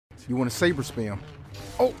You want to saber spam?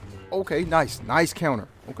 Oh, okay, nice. Nice counter.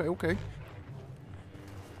 Okay, okay.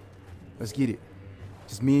 Let's get it.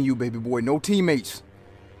 Just me and you, baby boy. No teammates.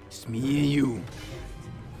 Just me and you.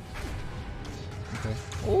 Okay.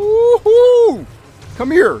 Ooh!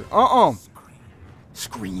 Come here.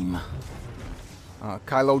 Scream.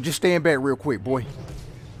 Kylo, just stand back real quick, boy.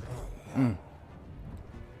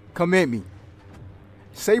 Come at me.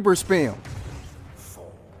 Saber spam.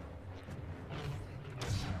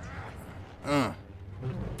 Come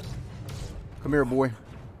here, boy.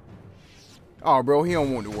 Oh, bro, he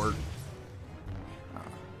don't want to work.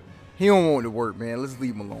 He don't want to work, man. Let's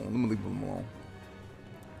leave him alone. Let me leave him alone.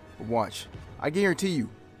 But watch. I guarantee you,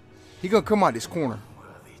 he gonna come out this corner.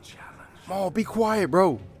 Maul, be quiet,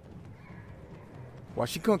 bro.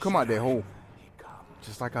 Watch, he gonna come out that hole.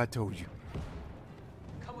 Just like I told you.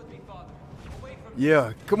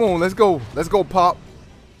 Yeah, come on, let's go. Let's go, Pop.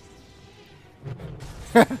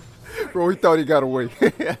 Bro, he thought he got away.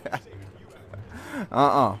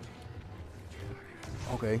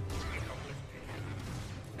 Okay.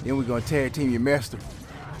 Then we're gonna tag team your master.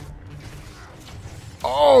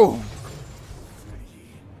 Oh!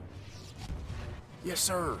 Yes,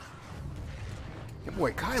 sir. That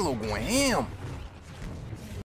boy Kylo going ham.